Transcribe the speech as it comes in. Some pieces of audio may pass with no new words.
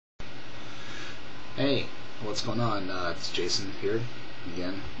Hey, what's going on? It's Jason here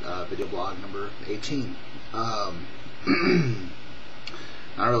again, video blog number 18. Not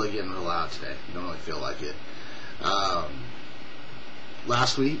really getting real loud today. Don't really feel like it.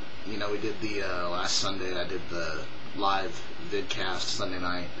 Last week, we did the last Sunday. I did the live vidcast Sunday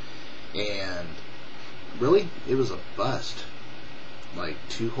night, and really, it was a bust. Like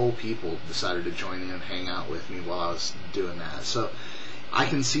 2 whole people decided to join in and hang out with me while I was doing that. So I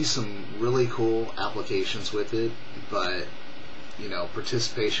can see some really cool applications with it, but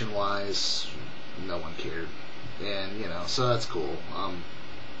participation wise, no one cared, and so that's cool.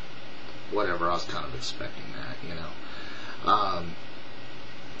 Whatever, I was kind of expecting that.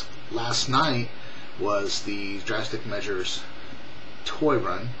 Last night was the Drastic Measures toy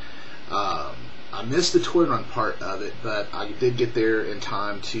run. I missed the toy run part of it, but I did get there in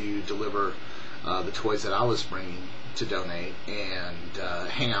time to deliver the toys that I was bringing to donate and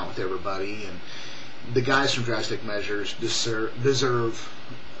hang out with everybody. And the guys from Drastic Measures deserve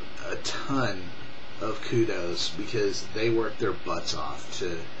a ton of kudos because they worked their butts off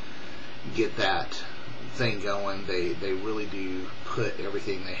to get that thing going. They really do put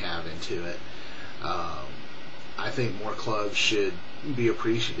everything they have into it. I think more clubs should be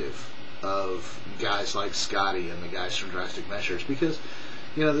appreciative of guys like Scotty and the guys from Drastic Measures, because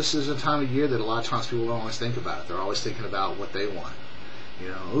this is a time of year that a lot of times people don't always think about. They're always thinking about what they want.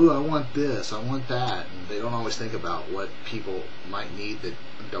 Ooh, I want this, I want that, and they don't always think about what people might need that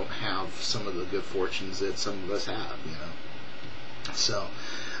don't have some of the good fortunes that some of us have. So,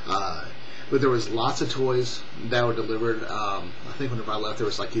 but there was lots of toys that were delivered. I think whenever I left, there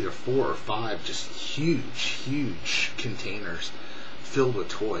was like either 4 or 5 just huge containers filled with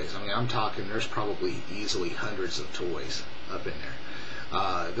toys. I mean, I'm talking there's probably easily hundreds of toys up in there.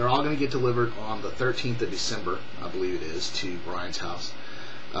 They're all going to get delivered on the 13th of December, I believe it is, to Brian's house.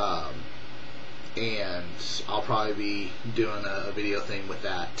 And I'll probably be doing a video thing with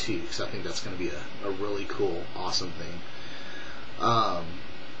that too, because I think that's going to be a really cool, awesome thing.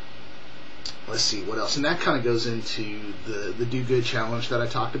 Let's see what else, and that kind of goes into the Do Good challenge that I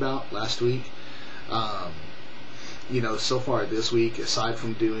talked about last week. So far this week, aside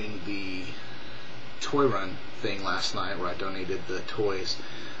from doing the toy run thing last night where I donated the toys,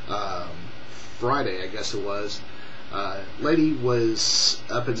 Friday I guess it was, lady was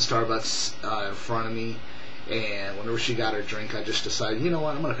up in Starbucks in front of me, and whenever she got her drink, I just decided, you know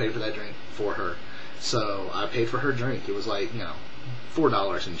what, I'm going to pay for that drink for her. So I paid for her drink. It was like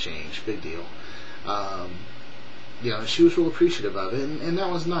 $4 and change, big deal. She was real appreciative of it, and that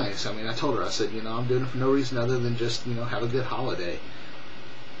was nice. I mean, I told her, I said, I'm doing it for no reason other than just, have a good holiday.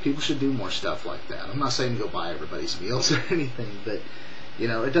 People should do more stuff like that. I'm not saying go buy everybody's meals or anything, but,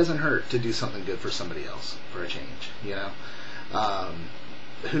 it doesn't hurt to do something good for somebody else for a change,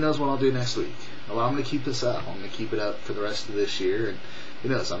 Who knows what I'll do next week? Well, I'm going to keep this up. I'm going to keep it up for the rest of this year, and who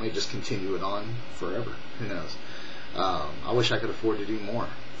knows, I may just continue it on forever. Who knows? I wish I could afford to do more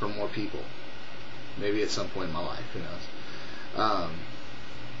for more people. Maybe at some point in my life, who knows.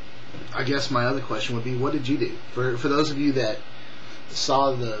 I guess my other question would be, what did you do? For those of you that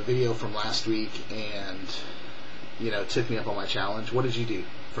saw the video from last week and took me up on my challenge, what did you do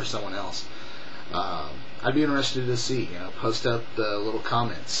for someone else? I'd be interested to see. Post up the little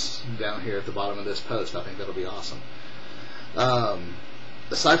comments down here at the bottom of this post. I think that'll be awesome.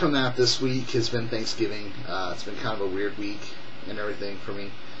 Aside from that, this week has been Thanksgiving. It's been kind of a weird week and everything for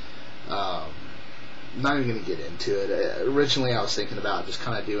me. I'm not even going to get into it. Originally, I was thinking about just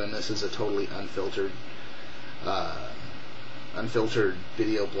kind of doing this as a totally unfiltered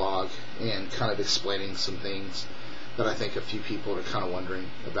video blog and kind of explaining some things that I think a few people are kind of wondering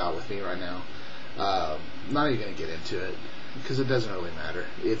about with me right now. I'm not even going to get into it because it doesn't really matter.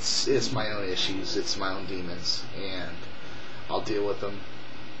 It's my own issues, it's my own demons, and I'll deal with them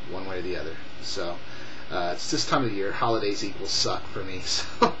one way or the other. So it's this time of year. Holidays equals suck for me.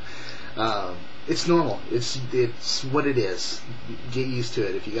 So it's normal. It's what it is. Get used to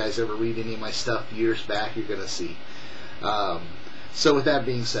it. If you guys ever read any of my stuff years back, you're gonna see. So with that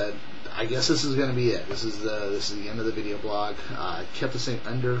being said, I guess this is gonna be it. This is the end of the video blog. I kept this thing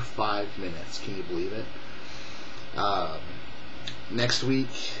under 5 minutes. Can you believe it? Next week,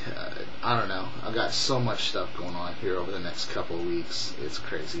 I don't know. I've got so much stuff going on here over the next couple of weeks. It's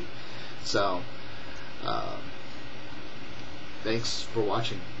crazy. So thanks for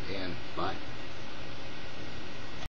watching, and bye.